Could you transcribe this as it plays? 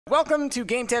Welcome to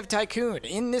Game Dev Tycoon.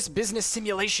 In this business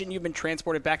simulation, you've been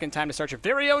transported back in time to start your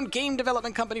very own game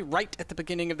development company right at the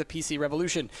beginning of the PC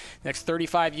revolution. The next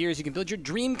 35 years, you can build your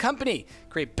dream company,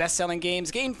 create best-selling games,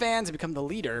 gain fans, and become the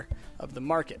leader of the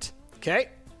market. Okay?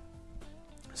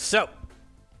 So,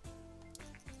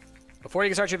 before you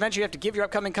can start your adventure, you have to give your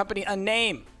upcoming company a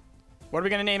name. What are we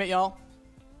going to name it, y'all?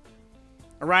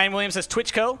 Orion Williams says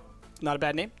Twitchco. Not a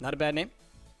bad name. Not a bad name.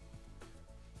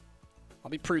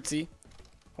 I'll be Prutzy.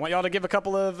 I want y'all to give a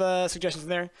couple of suggestions in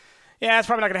there. Yeah, it's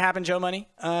probably not going to happen, Joe Money.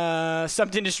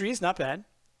 Stumpt Industries, not bad.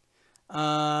 There's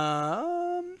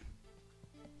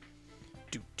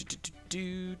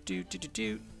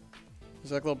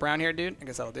like a little brown hair dude. I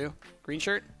guess that'll do. Green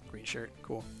shirt? Green shirt.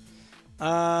 Cool.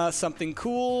 Something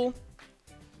cool.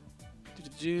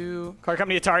 Car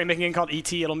company Atari making a game called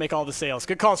ET. It'll make all the sales.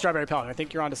 Good call, Strawberry Paladin. I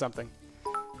think you're onto something.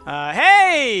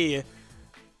 Hey!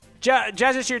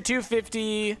 Jazzer's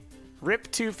 250.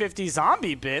 Rip 250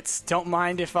 zombie bits. Don't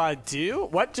mind if I do.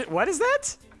 What is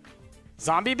that?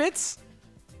 Zombie bits?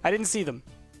 I didn't see them.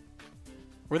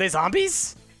 Were they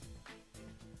zombies?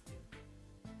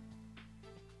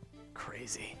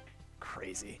 Crazy.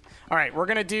 Crazy. All right, we're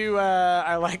going to do,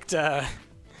 I liked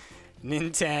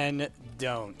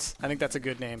NintenDON'T. I think that's a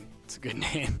good name. It's a good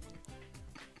name.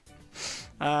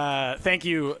 Thank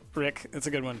you, Rick. That's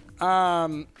a good one.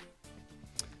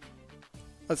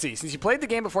 Let's see. Since you played the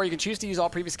game before, you can choose to use all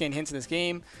previous game hints in this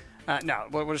game. No,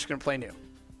 we're just going to play new.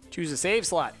 Choose a save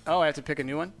slot. Oh, I have to pick a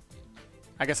new one?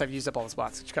 I guess I've used up all the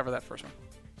spots. Let's cover that first one.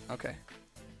 Okay.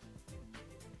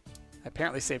 I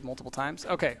apparently saved multiple times.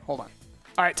 Okay, hold on.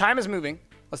 All right, time is moving.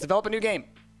 Let's develop a new game.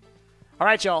 All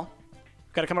right, y'all.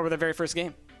 Got to come up with our very first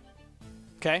game.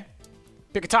 Okay?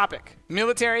 Pick a topic.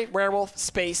 Military, werewolf,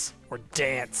 space, or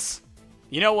dance.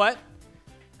 You know what?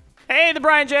 Hey, the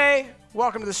Brian J.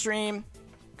 Welcome to the stream.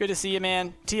 Good to see you,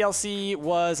 man. TLC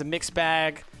was a mixed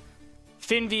bag.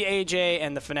 Finn v AJ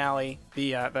and the finale,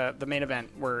 the main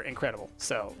event, were incredible.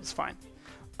 So it's fine.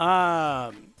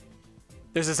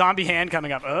 There's a zombie hand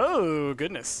coming up. Oh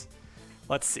goodness.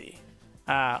 Let's see.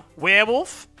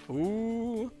 Werewolf.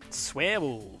 Ooh,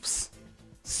 swearwolves.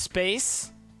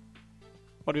 Space.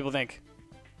 What do people think?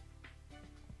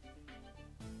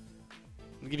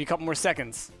 I'll give you a couple more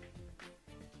seconds.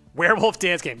 Werewolf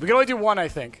dance game. We can only do one, I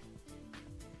think.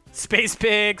 Space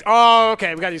Pig. Oh,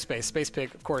 okay. We gotta do space. Space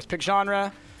Pig, of course. Pick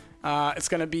genre. It's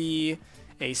gonna be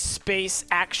a space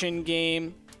action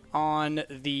game on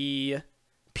the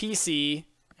PC,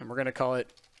 and we're gonna call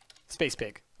it Space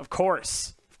Pig. Of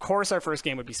course. Of course our first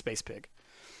game would be Space Pig.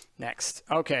 Next.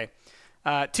 Okay.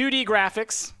 2D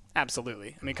graphics.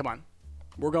 Absolutely. I mean, come on.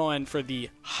 We're going for the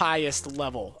highest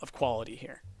level of quality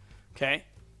here. Okay?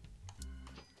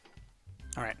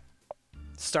 All right.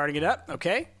 Starting it up.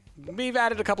 Okay. We've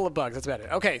added a couple of bugs. That's about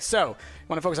it. Okay, so you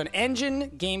want to focus on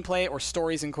engine, gameplay, or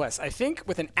stories and quests. I think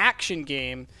with an action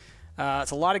game,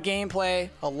 it's a lot of gameplay,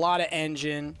 a lot of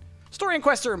engine. Story and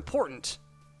quests are important,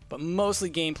 but mostly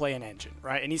gameplay and engine,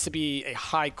 right? It needs to be a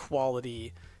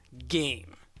high-quality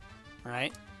game,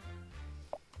 right?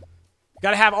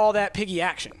 Got to have all that piggy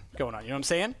action going on, you know what I'm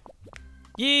saying?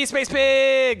 Yee, Space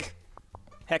Pig!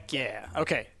 Heck yeah.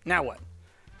 Okay, now what?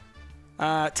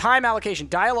 Time allocation,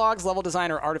 dialogues, level design,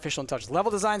 or artificial intelligence.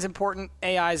 Level design is important.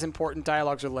 AI is important.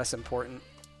 Dialogues are less important.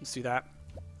 Let's do that.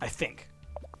 I think.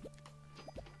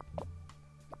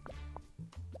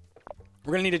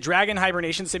 We're going to need a dragon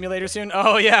hibernation simulator soon.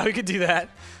 Oh, yeah, we could do that.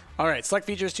 All right, select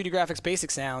features, 2D graphics,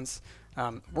 basic sounds.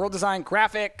 World design,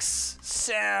 graphics,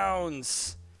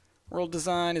 sounds. World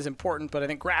design is important, but I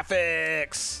think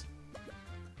graphics.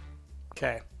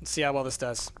 Okay, let's see how well this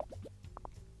does.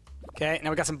 Okay, now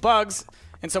we got some bugs.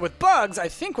 And so with bugs, I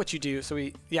think what you do, so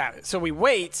we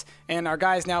wait, and our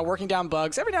guy's now working down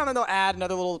bugs. Every now and then they'll add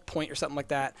another little point or something like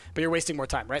that, but you're wasting more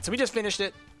time, right? So we just finished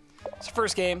it. It's the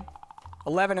first game,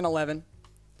 11 and 11.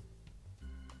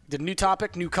 Did a new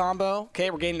topic, new combo.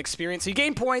 Okay, we're gaining experience. So you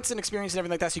gain points and experience and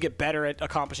everything like that, so you get better at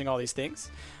accomplishing all these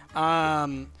things.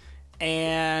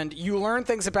 And you learn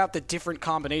things about the different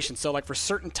combinations. So like for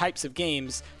certain types of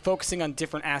games, focusing on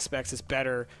different aspects is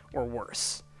better or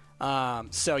worse.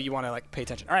 So you want to like pay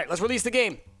attention. All right, let's release the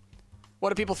game. What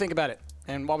do people think about it?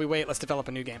 And while we wait, let's develop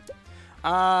a new game.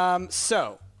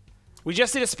 So we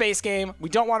just did a space game. We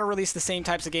don't want to release the same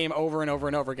types of game over and over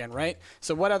and over again, right?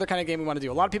 So what other kind of game we want to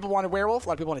do? A lot of people wanted werewolf. A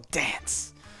lot of people wanted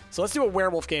dance. So let's do a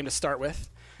werewolf game to start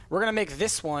with. We're going to make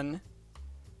this one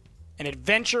an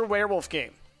adventure werewolf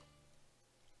game.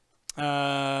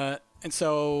 And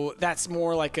so that's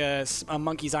more like a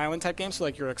Monkey's Island type game. So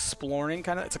like you're exploring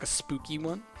kind of. It's like a spooky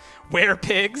one.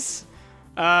 Werepigs.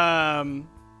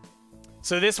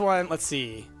 So this one, let's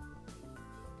see.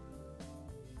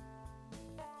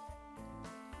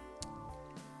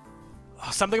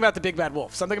 Something about the big bad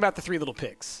wolf. Something about the three little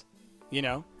pigs. You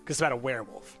know? Because it's about a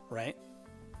werewolf, right?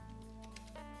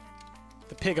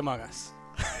 The pig among us.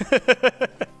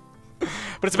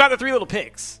 But it's about the three little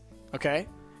pigs. Okay?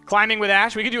 Climbing with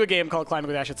Ash. We could do a game called Climbing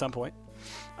with Ash at some point.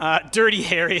 Dirty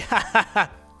Harry.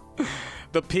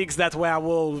 The pigs that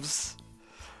werewolves.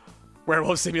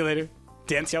 Werewolf Simulator.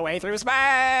 Dance your way through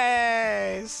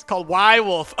space. Called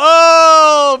Y-Wolf.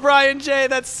 Oh, Brian J,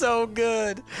 that's so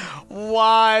good.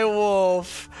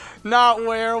 Y-Wolf. Not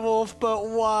werewolf, but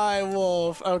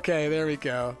Y-Wolf. Okay, there we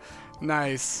go.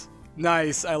 Nice.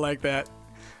 Nice. I like that.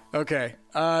 Okay.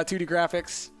 2D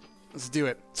graphics. Let's do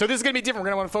it. So this is going to be different.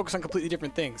 We're going to want to focus on completely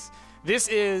different things. This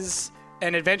is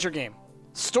an adventure game.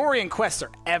 Story and quests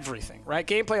are everything, right?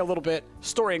 Gameplay a little bit.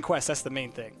 Story and quests, that's the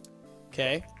main thing.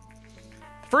 Okay.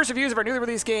 First reviews of our newly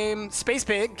released game, Space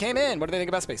Pig, came in. What do they think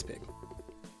about Space Pig?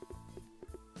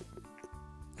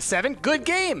 7. Good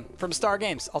game from Star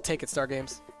Games. I'll take it, Star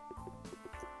Games.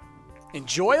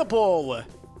 Enjoyable.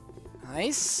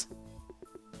 Nice.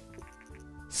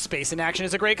 Space and action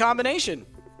is a great combination.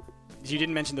 You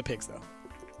didn't mention the pigs, though.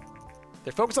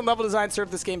 Their focus on level design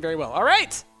served this game very well. All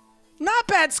right. Not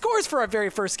bad scores for our very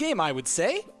first game, I would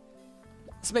say.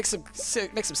 Let's make some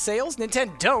sales.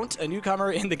 NintenDON'T, a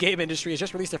newcomer in the game industry, has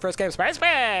just released their first game, Space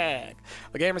Pig.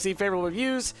 The game received favorable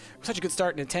reviews. With such a good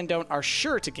start, NintenDON'T are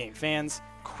sure to gain fans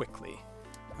quickly.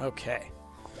 Okay.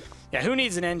 Yeah, who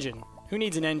needs an engine? Who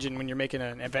needs an engine when you're making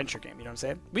an adventure game? You know what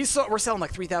I'm saying? We're selling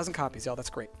like 3,000 copies, y'all.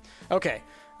 That's great. Okay.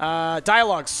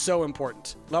 Dialogue's so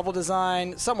important. Level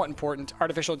design, somewhat important.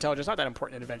 Artificial intelligence, not that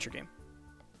important in an adventure game.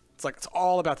 It's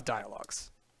all about the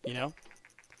dialogues, you know?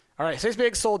 All right, Space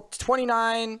Pig sold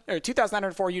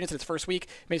 2,904 units in its first week,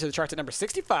 made it to the charts at number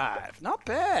 65. Not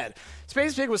bad.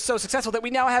 Space Pig was so successful that we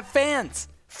now have fans.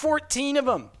 14 of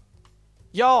them.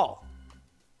 Y'all.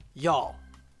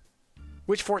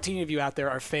 Which 14 of you out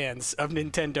there are fans of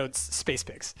NintenDON'T's Space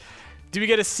Pigs? Do we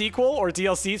get a sequel or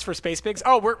DLCs for Space Pigs?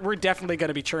 Oh, we're definitely going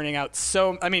to be churning out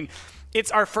I mean,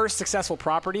 it's our first successful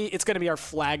property. It's going to be our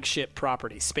flagship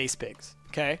property, Space Pigs.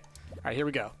 Okay? All right, here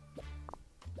we go.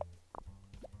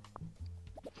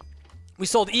 We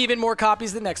sold even more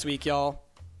copies than next week, y'all.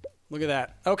 Look at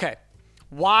that. Okay.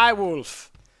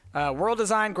 Y-Wolf. World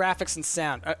design, graphics, and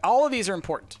sound. All of these are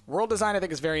important. World design, I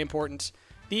think, is very important.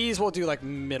 These we'll do, like,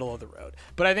 middle of the road.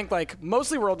 But I think, like,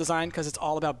 mostly world design because it's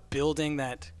all about building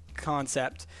that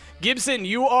concept. Gibson,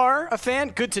 you are a fan?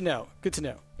 Good to know. Good to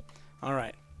know. All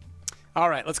right. All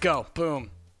right, let's go.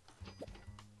 Boom.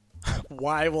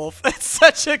 Y-Wolf. That's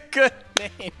such a good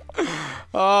name.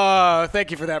 Oh, thank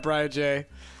you for that, Brian J.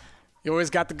 You always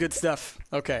got the good stuff.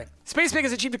 Okay. Space Pig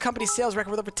has achieved a company sales record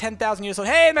with over 10,000 units sold.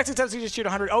 Hey, Mexican Tennessee just shoot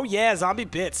 100. Oh, yeah, zombie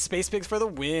bits. Space Pigs for the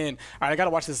win. All right, I got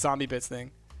to watch this zombie bits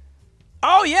thing.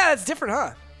 Oh, yeah, it's different,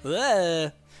 huh?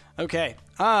 Ugh. Okay.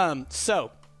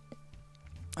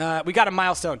 We got a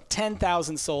milestone.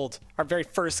 10,000 sold. Our very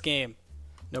first game.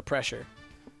 No pressure.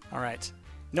 All right.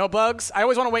 No bugs. I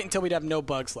always want to wait until we'd have no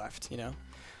bugs left, you know?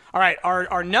 All right,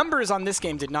 our numbers on this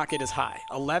game did not get as high.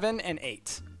 11 and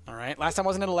 8. All right. Last time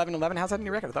wasn't it 11-11? How's that in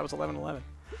your record? I thought it was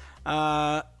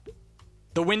 11-11.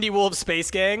 The Windy Wolves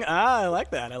Space Gang. Ah, I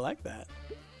like that. I like that.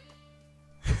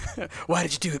 Why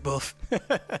did you do it, Wolf?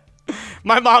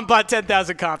 My mom bought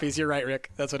 10,000 copies. You're right, Rick.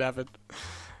 That's what happened.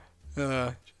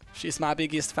 She's my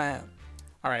biggest fan.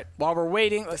 All right. While we're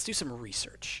waiting, let's do some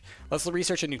research. Let's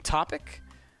research a new topic.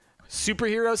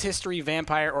 Superheroes, history,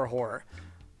 vampire, or horror.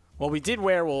 Well, we did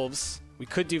werewolves. We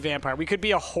could do vampire. We could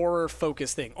be a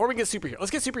horror-focused thing. Or we can get superheroes.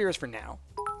 Let's get superheroes for now.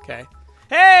 Okay.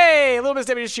 Hey! Little Miss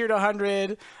Debbie just cheered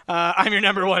 100. I'm your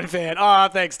 #1 fan. Aw,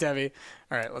 thanks, Debbie.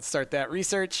 All right, let's start that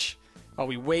research. While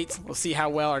we wait, we'll see how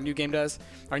well our new game does.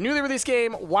 Our newly released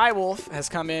game, Y-Wolf, has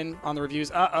come in on the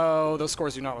reviews. Uh-oh, those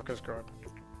scores do not look as good.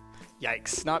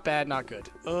 Yikes. Not bad, not good.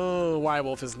 Oh,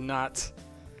 Y-Wolf is not...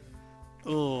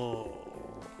 Oh...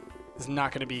 is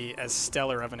not going to be as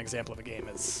stellar of an example of a game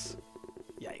as...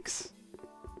 Yikes.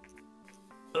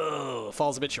 Oh,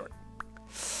 falls a bit short.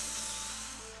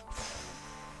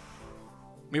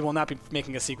 We will not be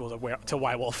making a sequel to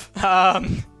Y-Wolf.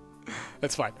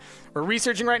 That's fine. We're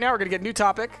researching right now. We're going to get a new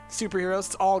topic. Superheroes.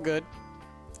 It's all good.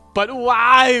 But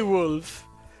Y-Wolf.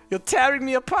 You're tearing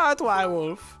me apart,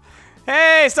 Y-Wolf.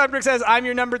 Hey, Stumpt says, I'm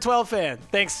your #12 fan.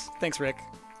 Thanks. Thanks, Rick.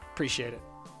 Appreciate it.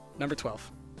 #12.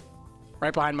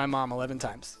 Right behind my mom 11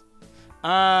 times.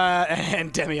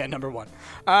 And Demi at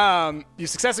 #1. You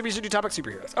successfully reached a new topic,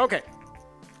 superheroes. Okay.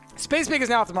 Space Pig is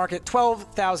now off the market.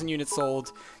 12,000 units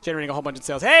sold, generating a whole bunch of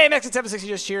sales. Hey, Mexican 760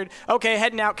 just cheered. Okay,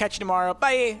 heading out. Catch you tomorrow.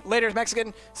 Bye. Later,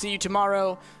 Mexican. See you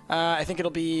tomorrow. I think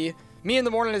it'll be me in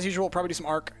the morning as usual. Probably do some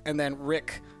Ark, and then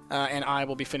Rick and I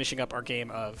will be finishing up our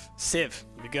game of Civ.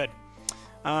 It'll be good.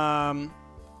 All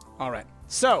right.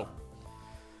 So,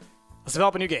 let's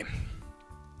develop a new game.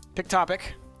 Pick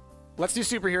topic. Let's do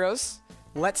superheroes.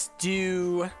 Let's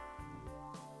do...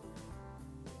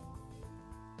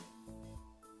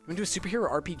 I'm going to do a superhero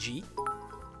RPG?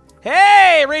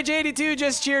 Hey! Rage82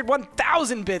 just cheered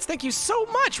 1,000 bits. Thank you so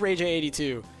much,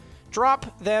 Rage82.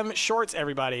 Drop them shorts,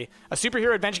 everybody. A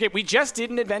superhero adventure game. We just did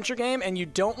an adventure game, and you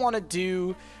don't want to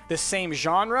do the same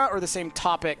genre or the same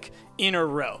topic in a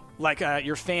row. Like,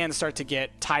 your fans start to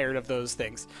get tired of those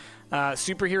things.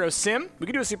 Superhero sim. We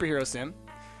could do a superhero sim.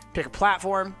 Pick a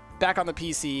platform. Back on the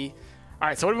PC. All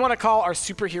right, so what do we want to call our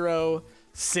superhero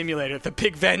simulator? The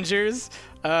Pig Vengers?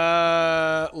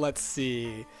 Let's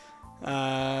see.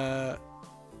 I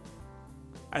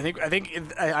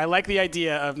like the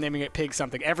idea of naming it Pig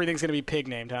something. Everything's gonna be Pig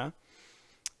named, huh?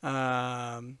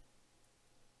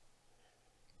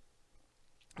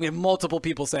 We have multiple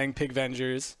people saying Pig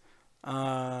Vengers.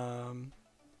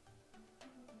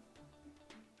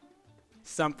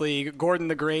 Stumpt League, Gordon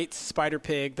the Great, Spider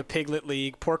Pig, the Piglet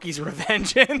League, Porky's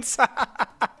Revengeance.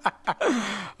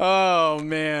 Oh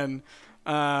man.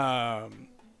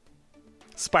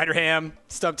 Spider Ham,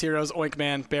 Stumped Heroes, Oink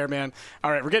Man, Bear Man. All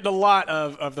right, we're getting a lot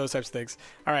of those types of things.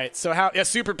 All right, so how? Yeah,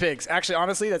 Super Pigs. Actually,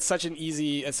 honestly, that's such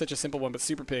a simple one, but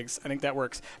Super Pigs, I think that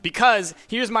works. Because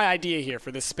here's my idea here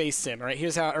for this space sim, right?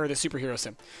 Here's how, or the superhero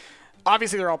sim.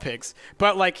 Obviously, they're all pigs,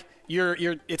 but like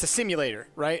it's a simulator,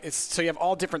 right? So you have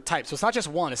all different types. So it's not just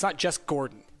one. It's not just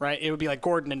Gordon, right? It would be like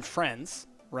Gordon and Friends,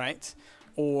 right?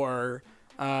 Or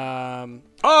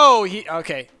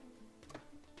okay.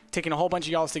 Taking a whole bunch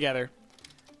of y'all together.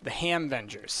 The Ham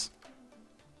Vengers.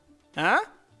 Huh?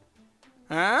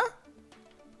 Huh?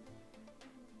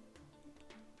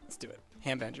 Let's do it.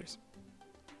 Ham Vengers.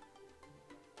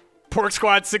 Pork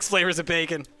Squad, 6 flavors of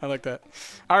bacon. I like that.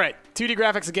 All right, 2D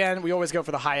graphics again. We always go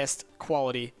for the highest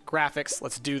quality graphics.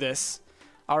 Let's do this.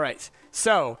 All right,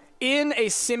 so in a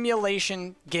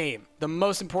simulation game, the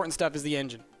most important stuff is the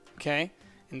engine, okay?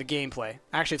 And the gameplay.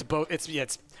 Actually, it's both.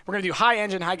 We're gonna do high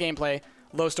engine, high gameplay,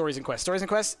 low stories and quests. Stories and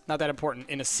quests, not that important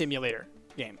in a simulator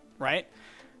game, right?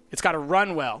 It's got to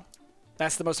run well.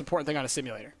 That's the most important thing on a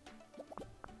simulator.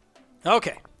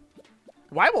 Okay.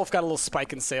 White Wolf got a little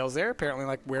spike in sales there. Apparently,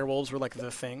 like, werewolves were, like, the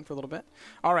thing for a little bit.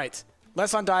 All right.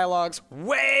 Less on dialogues.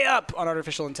 Way up on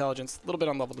artificial intelligence. A little bit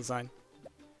on level design.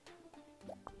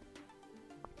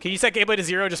 Can you set gameplay to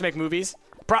 0 just make movies?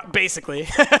 Basically.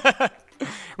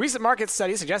 Recent market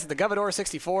studies suggest that the Commodore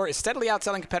 64 is steadily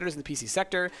outselling competitors in the PC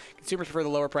sector. Consumers prefer the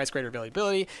lower price, greater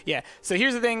availability. Yeah. So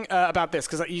here's the thing about this,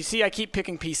 because you see I keep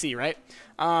picking PC, right?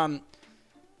 The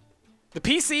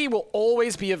PC will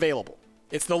always be available.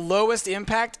 It's the lowest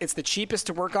impact. It's the cheapest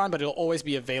to work on, but it'll always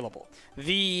be available.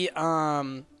 The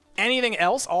anything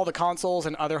else, all the consoles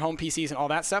and other home PCs and all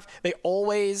that stuff, they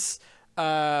always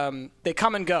they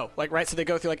come and go, like, right? So they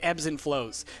go through like ebbs and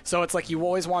flows. So it's like you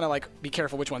always want to like be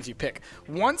careful which ones you pick.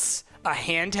 Once a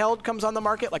handheld comes on the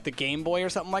market, like the Game Boy or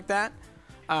something like that,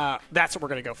 that's what we're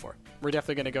gonna go for. We're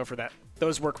definitely gonna go for that.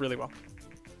 Those work really well.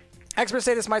 Experts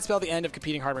say this might spell the end of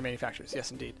competing hardware manufacturers.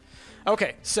 Yes, indeed.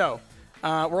 Okay, so.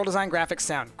 World design, graphics,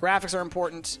 sound. Graphics are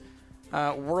important.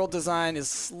 World design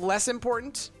is less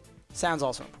important. Sound's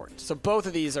also important. So both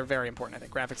of these are very important, I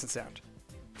think, graphics and sound,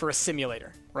 for a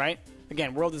simulator, right?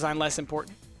 Again, world design less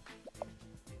important.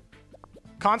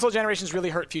 Console generations really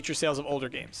hurt future sales of older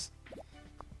games.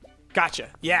 Gotcha.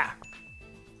 Yeah.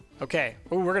 Okay.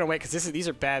 Ooh, we're gonna wait because these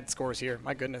are bad scores here.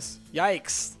 My goodness.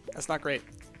 Yikes. That's not great.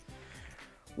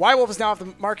 White Wolf is now off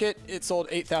the market. It sold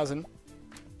 8,000.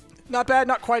 Not bad,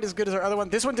 not quite as good as our other one.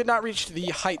 This one did not reach the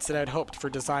heights that I'd hoped for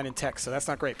design and tech, so that's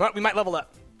not great. But we might level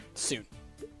up soon.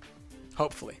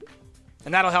 Hopefully.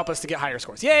 And that'll help us to get higher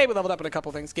scores. Yay, we leveled up in a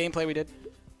couple things. Gameplay we did.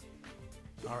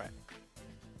 All right.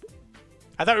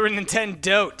 I thought we were in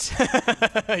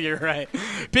NintenDO'T. You're right.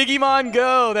 Pigimon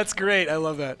Go. That's great. I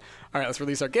love that. All right, let's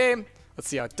release our game. Let's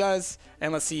see how it does.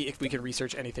 And let's see if we can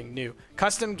research anything new.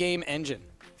 Custom game engine.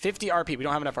 50 RP. We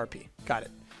don't have enough RP. Got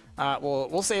it.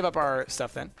 We'll save up our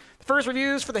stuff then. The first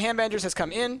reviews for the Ham Vengers has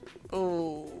come in.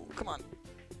 Oh, come on.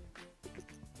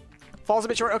 Falls a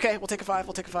bit short. Okay, we'll take a 5.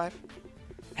 We'll take a 5.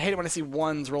 I hate it when I see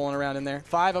 1s rolling around in there.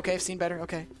 5. Okay, I've seen better.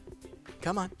 Okay.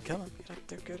 Come on. Come on. Get up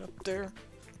there. Get up there.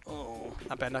 Oh,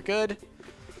 not bad. Not good.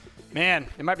 Man,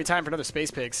 it might be time for another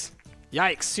Space Pigs.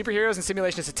 Yikes. Superheroes and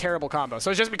simulation is a terrible combo. So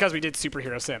it's just because we did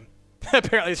Superhero Sim.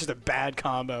 Apparently it's just a bad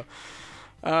combo.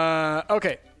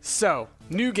 Okay, so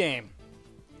new game.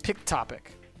 Pick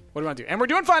topic. What do we want to do? And we're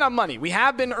doing fine on money. We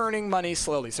have been earning money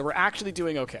slowly, so we're actually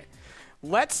doing okay.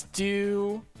 Let's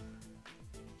do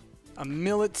a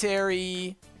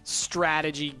military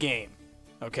strategy game.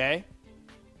 Okay?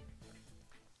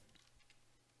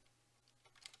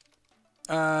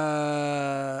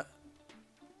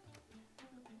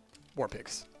 War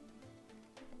Pigs.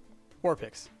 War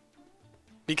Pigs.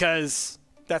 Because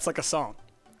that's like a song.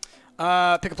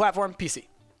 Pick a platform, PC.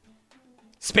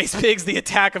 Space Pigs, the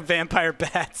attack of vampire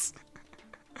bats.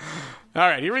 All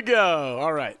right, here we go.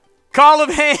 All right. Call of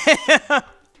Ham.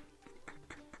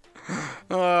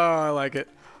 Oh, I like it.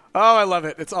 Oh, I love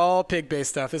it. It's all pig-based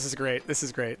stuff. This is great. This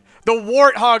is great. The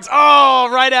Warthogs. Oh,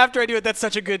 right after I do it. That's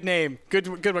such a good name. Good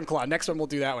one, Claude. Next one, we'll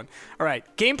do that one. All right.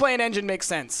 Gameplay and engine makes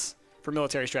sense for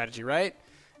military strategy, right?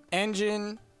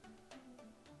 Engine.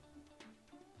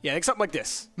 Yeah, I think something like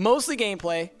this. Mostly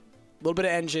gameplay, a little bit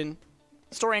of engine.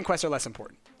 Story and quests are less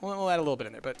important. We'll add a little bit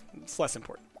in there, but it's less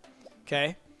important.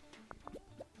 Okay.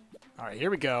 All right,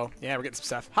 here we go. Yeah, we're getting some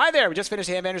stuff. Hi there. We just finished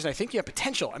Hand Vendors, and I think you have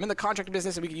potential. I'm in the contracting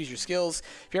business, and we can use your skills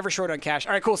if you're ever short on cash.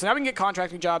 All right, cool. So now we can get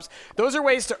contracting jobs. Those are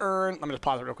ways to earn. Let me just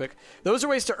pause it real quick. Those are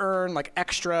ways to earn like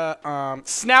extra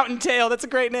snout and tail. That's a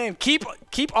great name. Keep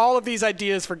all of these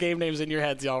ideas for game names in your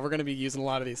heads, y'all. We're going to be using a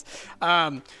lot of these.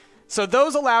 So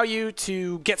those allow you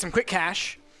to get some quick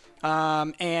cash,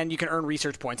 and you can earn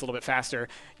research points a little bit faster.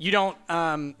 You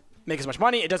don't make as much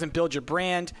money. It doesn't build your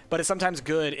brand, but it's sometimes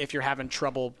good if you're having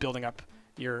trouble building up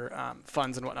your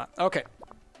funds and whatnot. Okay.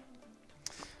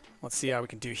 Let's see how we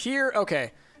can do here.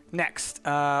 Okay. Next.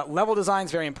 Level design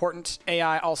is very important.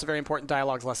 AI also very important.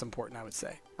 Dialogue is less important, I would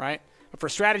say. Right? But for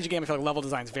a strategy game, I feel like level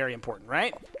design is very important,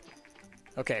 right?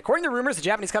 Okay. According to rumors, the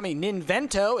Japanese company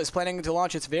NintenDON'T is planning to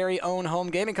launch its very own home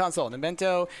gaming console.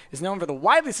 NintenDON'T is known for the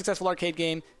widely successful arcade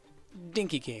game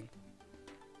Dinky King.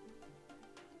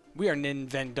 We are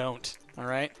NintenDON'T, all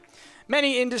right?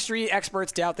 Many industry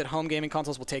experts doubt that home gaming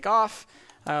consoles will take off,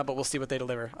 but we'll see what they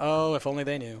deliver. Oh, if only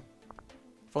they knew.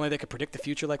 If only they could predict the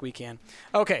future like we can.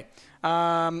 Okay.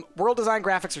 World design,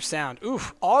 graphics, or sound.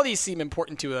 Oof, all these seem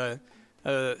important to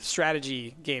a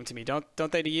strategy game to me.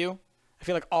 Don't they to you? I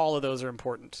feel like all of those are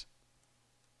important.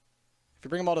 If you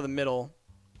bring them all to the middle,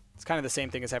 it's kind of the same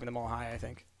thing as having them all high, I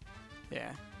think.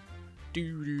 Yeah.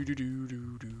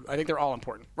 I think they're all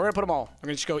important. We're going to put them all. We're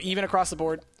going to just go even across the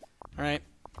board. All right.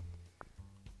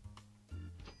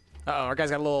 Uh-oh, our guy's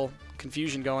got a little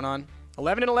confusion going on.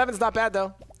 11 and 11 is not bad,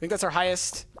 though. I think that's our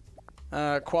highest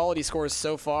quality scores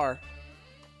so far.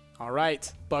 All right.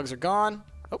 Bugs are gone.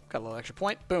 Oh, got a little extra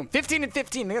point. Boom. 15 and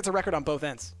 15. I think that's a record on both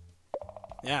ends.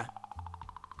 Yeah.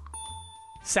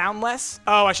 Sound less?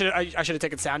 Oh, I should have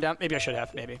taken sound down. Maybe I should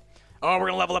have. Maybe. Oh, we're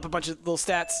going to level up a bunch of little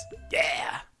stats.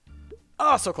 Yeah.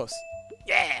 Oh, so close.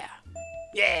 Yeah.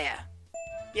 Yeah.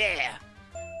 Yeah.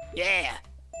 Yeah.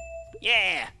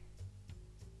 Yeah.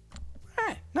 All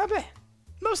right. Not bad.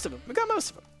 Most of them. We got most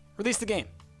of them. Release the game.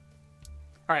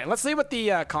 All right. Let's see what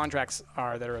the contracts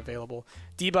are that are available.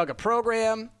 Debug a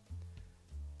program.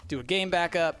 Do a game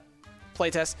backup.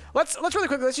 Playtest. Let's really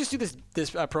quickly. Let's just do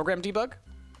this program debug.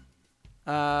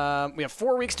 We have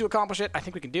 4 weeks to accomplish it. I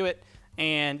think we can do it.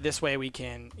 And this way we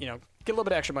can, get a little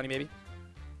bit of extra money maybe.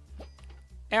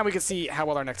 And we can see how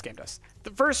well our next game does.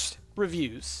 The first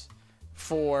reviews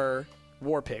for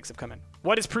War Pigs have come in.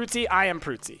 What is Prutzy? I am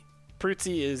Prutzy.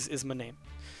 Prutzy is my name.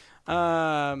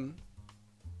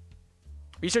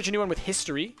 Research a new one with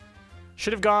history.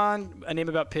 Should have gone a name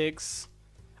about pigs.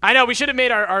 I know, we should have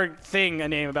made our thing a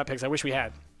name about pigs. I wish we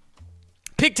had.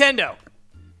 Pigtendo.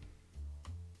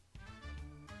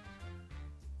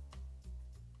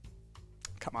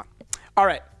 Come on. All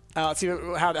right. Let's see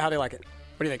how they like it.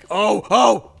 What do you think?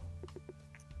 Oh!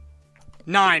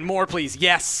 9 more, please.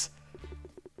 Yes.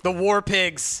 The War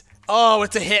Pigs. Oh,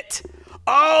 it's a hit.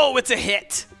 Oh, it's a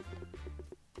hit.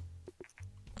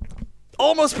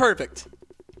 Almost perfect.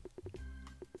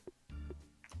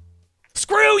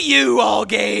 Screw you, all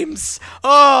games.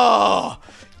 Oh,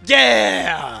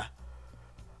 yeah.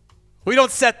 We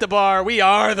don't set the bar. We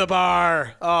are the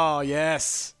bar. Oh,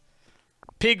 yes.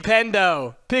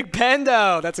 Pigpendo.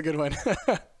 Pigpendo. That's a good one.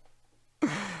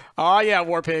 Oh, yeah,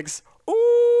 War Pigs.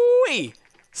 Ooh-wee.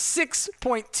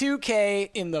 6.2K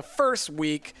in the first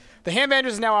week. The Hand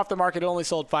Vendors is now off the market. It only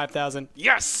sold 5,000.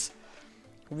 Yes!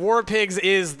 War Pigs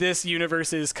is this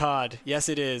universe's COD. Yes,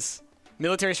 it is.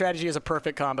 Military strategy is a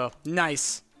perfect combo.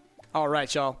 Nice. All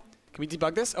right, y'all. Can we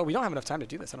debug this? Oh, we don't have enough time to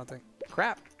do this, I don't think.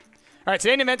 Crap. All right,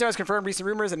 today NintenDON'T has confirmed recent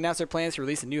rumors and announced their plans to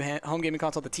release a new home gaming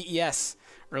console, the TES,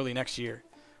 early next year.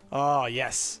 Oh,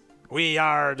 yes. We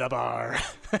are the bar.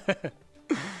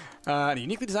 A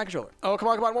uniquely designed controller. Oh, come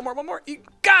on. One more. You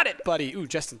got it, buddy. Ooh,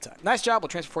 just in time. Nice job. We'll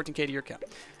transfer 14K to your account.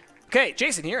 Okay,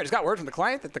 Jason here. I just got word from the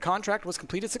client that the contract was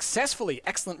completed successfully.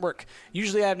 Excellent work.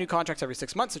 Usually I have new contracts every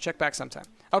 6 months, so check back sometime.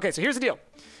 Okay, so here's the deal.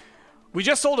 We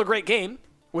just sold a great game.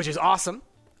 which is awesome.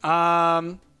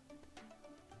 Hold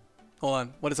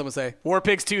on. What did someone say? War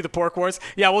Pigs 2, The Pork Wars.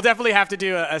 Yeah, we'll definitely have to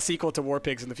do a sequel to War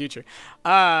Pigs in the future.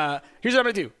 Here's what I'm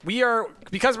going to do.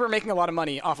 Because we're making a lot of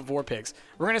money off of War Pigs,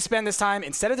 we're going to spend this time,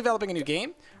 instead of developing a new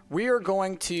game, we are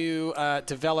going to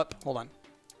develop... Hold on.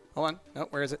 No,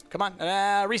 where is it? Come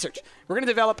on. Research. We're going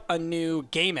to develop a new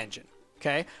game engine.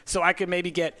 Okay? So I could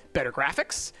maybe get better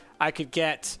graphics. I could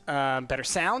get better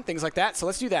sound, things like that. So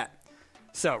let's do that.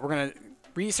 So we're going to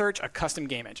research a custom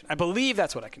game engine. I believe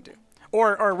that's what I can do.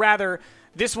 Or rather,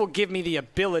 this will give me the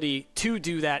ability to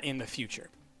do that in the future.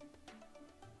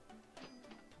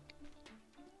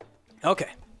 Okay.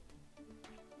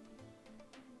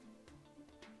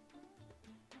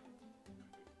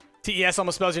 TES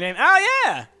almost spells your name. Oh,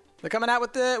 yeah! They're coming out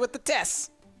with the tests.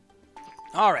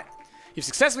 All right. You've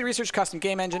successfully researched custom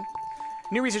game engine.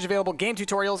 New research available, game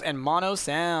tutorials, and mono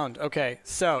sound. Okay,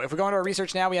 so if we go into our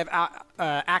research now, we have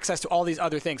access to all these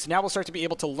other things. So now we'll start to be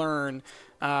able to learn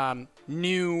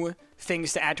new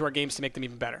things to add to our games to make them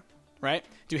even better, right?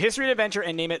 Do history and adventure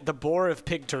and name it The Boar of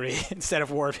Pigtory instead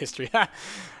of War of History.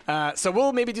 So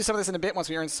we'll maybe do some of this in a bit once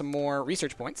we earn some more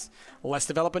research points. Let's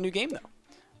develop a new game, though.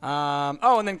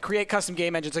 And then create custom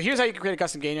game engine. So here's how you can create a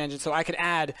custom game engine. So I could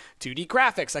add 2D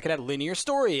graphics. I could add linear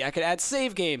story. I could add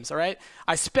save games, all right?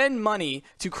 I spend money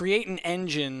to create an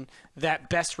engine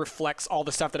that best reflects all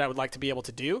the stuff that I would like to be able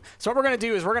to do. So what we're going to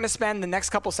do is we're going to spend the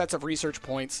next couple sets of research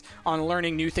points on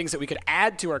learning new things that we could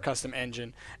add to our custom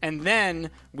engine, and then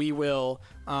we will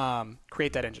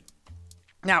create that engine.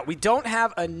 Now, we don't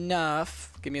have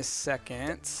enough. Give me a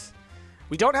second.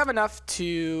 We don't have enough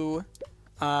to...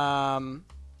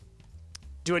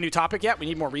 do a new topic yet. We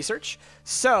need more research.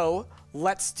 So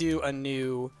let's do a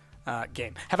new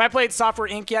game. Have I played Software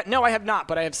Inc. yet? No, I have not,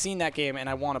 but I have seen that game and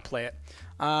I want to play it.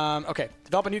 Okay,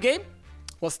 develop a new game.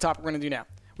 What's the topic we're going to do now?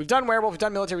 We've done werewolf, we've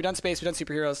done military, we've done space, we've done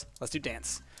superheroes. Let's do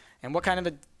dance. And what kind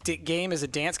of a game is a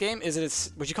dance game? Is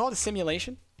it would you call it a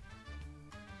simulation?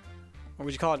 Or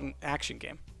would you call it an action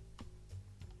game?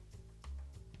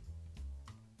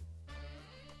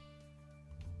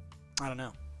 I don't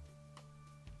know.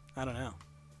 I don't know.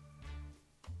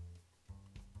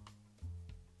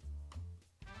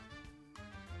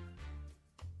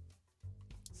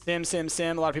 Sim.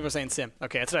 A lot of people are saying sim.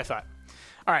 Okay, that's what I thought.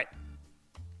 All right.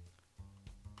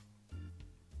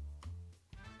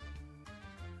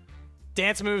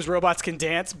 Dance moves, robots can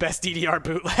dance. Best DDR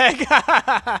bootleg.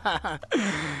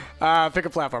 Pick a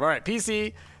platform. All right,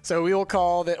 PC. So we will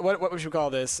call that. What should we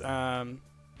call this? Oh.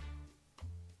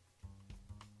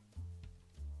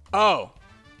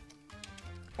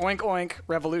 Oink Oink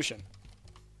Revolution.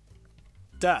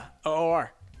 Duh.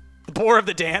 OOR. The Boar of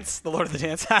the Dance. The Lord of the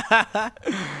Dance. No.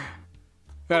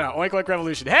 Oink Oink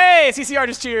Revolution. Hey, CCR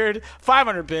just cheered.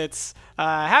 500 bits.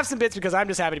 Have some bits because I'm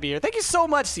just happy to be here. Thank you so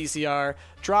much, CCR.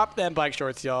 Drop them bike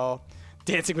shorts, y'all.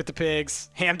 Dancing with the Pigs.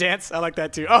 Ham Dance. I like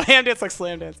that too. Oh, Ham Dance like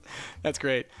Slam Dance. That's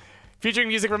great. Featuring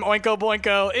music from Oinko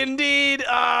Boinko. Indeed.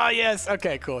 Ah, yes.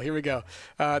 Okay, cool. Here we go.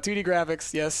 2D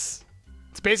graphics. Yes.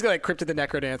 It's basically like Cryptid the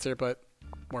Necrodancer, but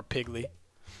more pigly.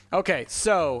 Okay,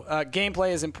 so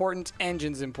gameplay is important.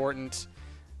 Engine's important.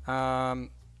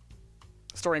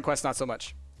 Story and quest, not so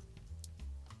much.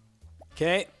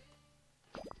 Okay.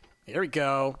 Here we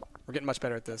go. We're getting much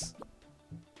better at this.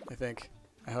 I think.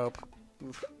 I hope.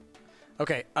 Oof.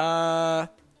 Okay.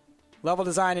 Level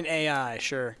design and AI.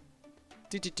 Sure.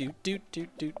 All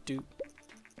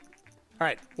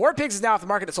right. War Pigs is now off the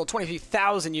market. It sold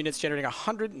 23,000 units, generating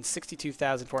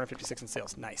 162,456 in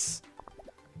sales. Nice.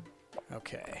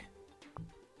 Okay.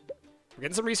 We're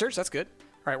getting some research. That's good.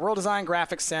 All right. World design,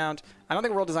 graphics, sound. I don't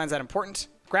think world design is that important.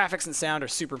 Graphics and sound are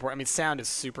super important. I mean, sound is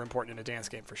super important in a dance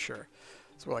game for sure.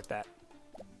 So we're like that.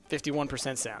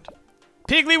 51% sound.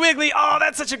 Piggly Wiggly. Oh,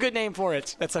 that's such a good name for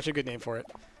it. That's such a good name for it.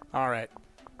 All right.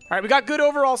 All right, we got good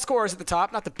overall scores at the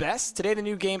top. Not the best. Today, the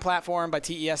new game platform by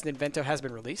TES and NintenDON'T has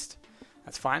been released.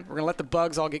 That's fine. We're going to let the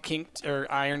bugs all get kinked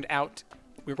or ironed out.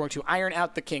 We're going to iron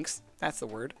out the kinks. That's the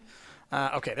word.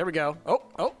 Okay, there we go.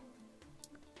 Oh.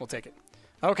 We'll take it.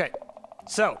 Okay.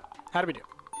 So, how do we do?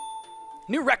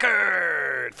 New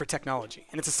record for technology.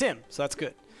 And it's a sim, so that's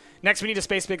good. Next, we need a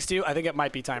Space Pigs 2. I think it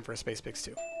might be time for a Space Pigs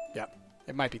 2. Yep.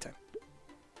 It might be time.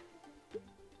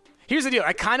 Here's the deal.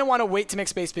 I kind of want to wait to make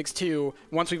Space Pigs 2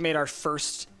 once we've made our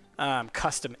first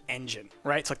custom engine,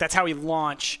 right? So like that's how we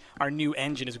launch our new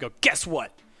engine is we go, guess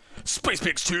what? Space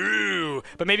Pigs 2!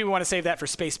 But maybe we want to save that for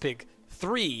Space Pig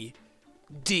 3D.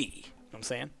 You know what I'm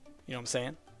saying? You know what I'm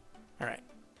saying? All right.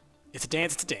 It's a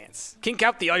dance, it's a dance. Kink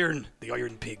out the iron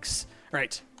pigs. All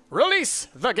right. Release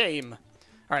the game.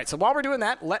 All right, so while we're doing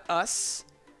that, let us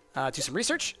do some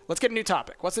research. Let's get a new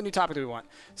topic. What's the new topic that we want?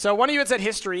 So one of you had said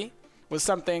history was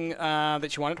something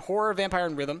that you wanted. Horror, vampire,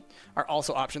 and rhythm are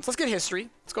also options. Let's get history.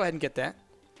 Let's go ahead and get that.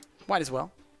 Might as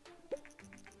well.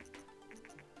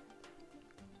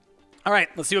 All right,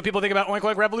 let's see what people think about Oink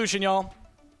Oink Revolution, y'all.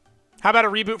 How about a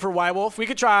reboot for Wolf? We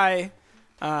could try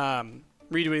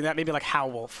redoing that, maybe like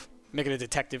Howlwolf. Make it a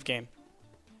detective game.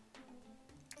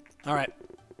 All right,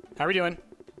 how are we doing?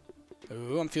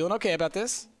 Ooh, I'm feeling okay about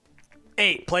this.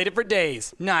 8, played it for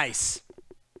days. Nice.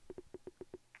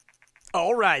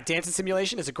 All right, dance and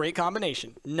simulation is a great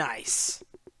combination. Nice.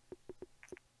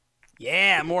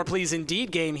 Yeah, more please indeed,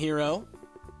 Game Hero.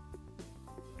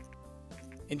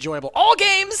 Enjoyable. All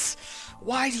games!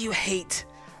 Why do you hate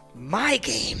my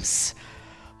games?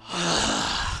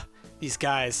 These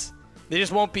guys. They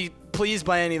just won't be pleased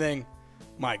by anything.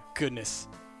 My goodness.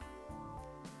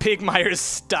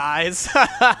 Pigmeyer's dies.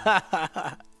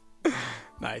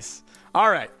 Nice. All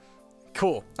right.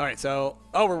 Cool. All right, so...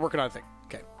 Oh, we're working on a thing.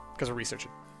 Okay, because we're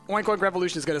researching. Oink Oink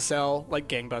Revolution is going to sell like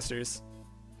gangbusters.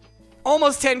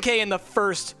 Almost 10K in the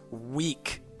first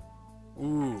week.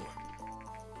 Ooh.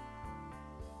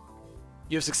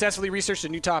 You have successfully researched a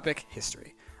new topic,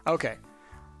 history. Okay.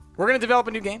 We're going to develop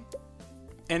a new game.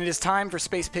 And it is time for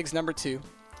Space Pigs number 2.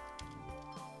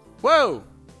 Whoa!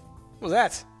 What was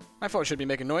that? My phone should be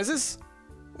making noises.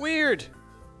 Weird.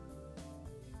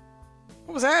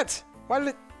 What was that? Why did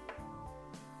it...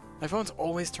 My phone's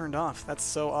always turned off. That's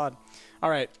so odd. All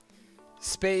right.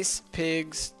 Space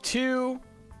Pigs 2.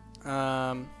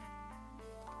 You're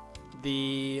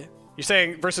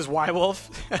saying versus Wolf?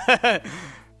 Oh,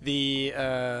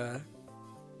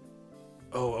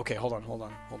 okay. Hold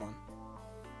on.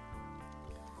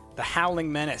 The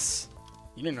Howling Menace.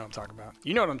 You didn't know what I'm talking about.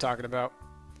 You know what I'm talking about.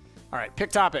 All right.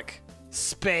 Pick topic.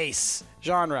 Space.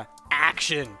 Genre.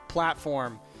 Action.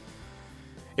 Platform.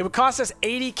 It would cost us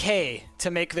 80K to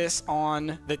make this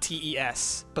on the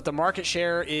TES, but the market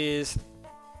share is,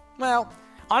 well,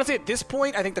 honestly, at this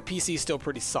point, I think the PC is still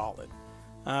pretty solid.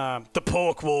 The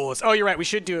Poke Wars. Oh, you're right. We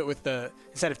should do it with the,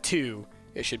 instead of 2,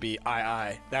 it should be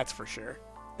II. That's for sure.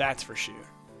 That's for sure.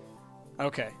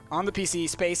 Okay. On the PC,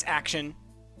 space, action.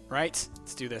 Right?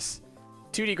 Let's do this.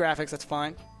 2D graphics, that's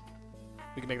fine.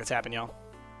 We can make this happen, y'all.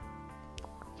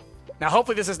 Now,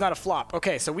 hopefully this is not a flop.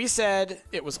 Okay, so we said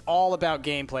it was all about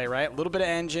gameplay, right? A little bit of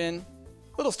engine,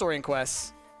 little story and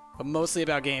quests, but mostly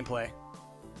about gameplay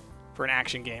for an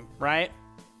action game, right?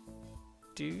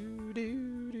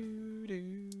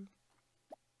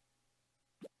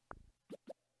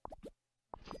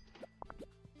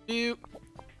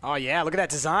 Oh, yeah, look at that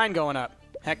design going up.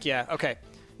 Heck yeah. Okay,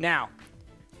 now,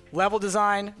 level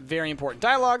design, very important.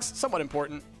 Dialogues, somewhat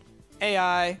important.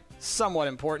 AI, somewhat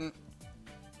important.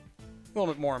 A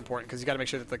little bit more important because you got to make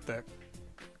sure that like the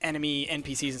enemy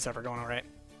NPCs and stuff are going all right.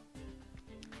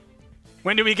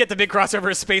 When do we get the big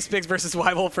crossover of Space Pigs versus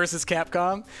Wolf versus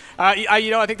Capcom? I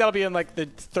think that'll be in like the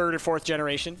 3rd or 4th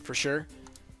generation for sure.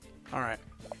 All right,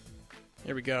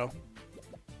 here we go.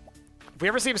 If we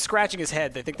ever see him scratching his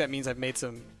head, they think that means I've made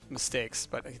some mistakes,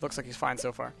 but he looks like he's fine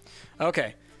so far.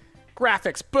 Okay,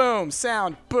 graphics, boom.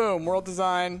 Sound, boom. World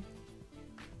design.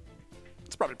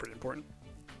 It's probably pretty important.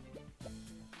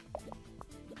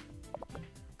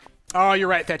 Oh, you're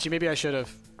right, Fetchy. Maybe I should have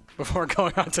before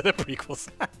going on to the prequels.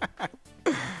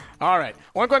 All right.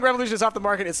 Oink Oink Revolution is off the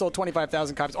market. It sold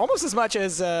 25,000 copies. Almost as much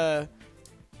as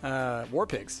War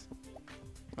Pigs.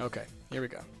 Okay, here we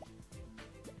go.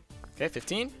 Okay,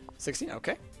 15, 16.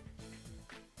 Okay.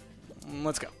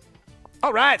 Let's go.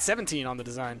 All right, 17 on the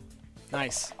design.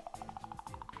 Nice.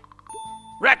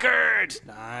 Record!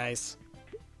 Nice.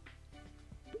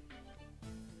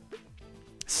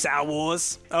 Sow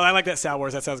Wars. Oh, I like that, Sow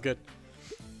Wars. That sounds good.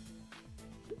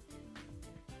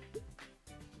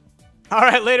 All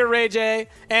right, later, Ray J.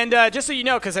 And just so you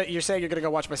know, because you're saying you're going to go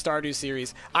watch my Stardew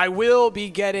series, I will be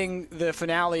getting the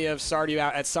finale of Stardew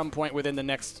out at some point within the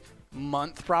next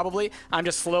month, probably. I'm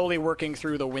just slowly working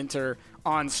through the winter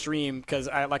on stream because,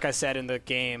 like I said in the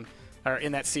game, or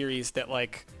in that series, that,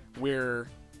 like, I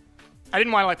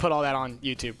didn't want to, like, put all that on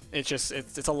YouTube. It's just,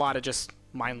 it's a lot of just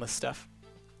mindless stuff.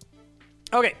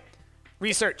 Okay,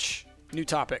 research, new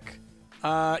topic.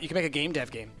 You can make a game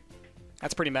dev game.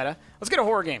 That's pretty meta. Let's get a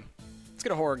horror game.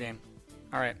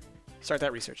 All right, start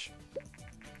that research.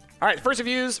 All right, first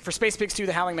reviews for Space Pigs 2,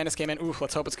 The Howling Menace came in. Ooh,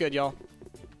 let's hope it's good, y'all.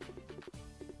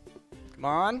 Come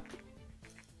on.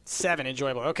 7,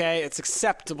 enjoyable. Okay, it's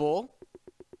acceptable.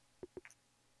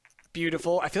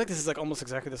 Beautiful. I feel like this is like almost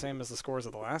exactly the same as the scores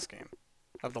of the last game.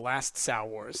 Of the last Sow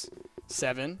Wars.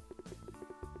 7.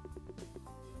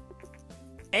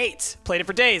 8. Played it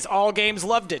for days. All games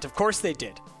loved it. Of course they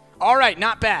did. All right,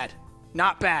 not bad.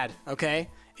 Not bad, okay?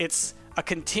 It's a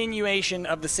continuation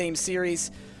of the same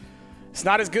series. It's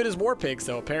not as good as War Pigs,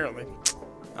 though, apparently.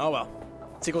 Oh, well.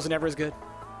 Sequels are never as good.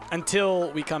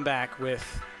 Until we come back with,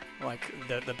 like,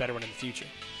 the better one in the future.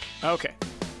 Okay.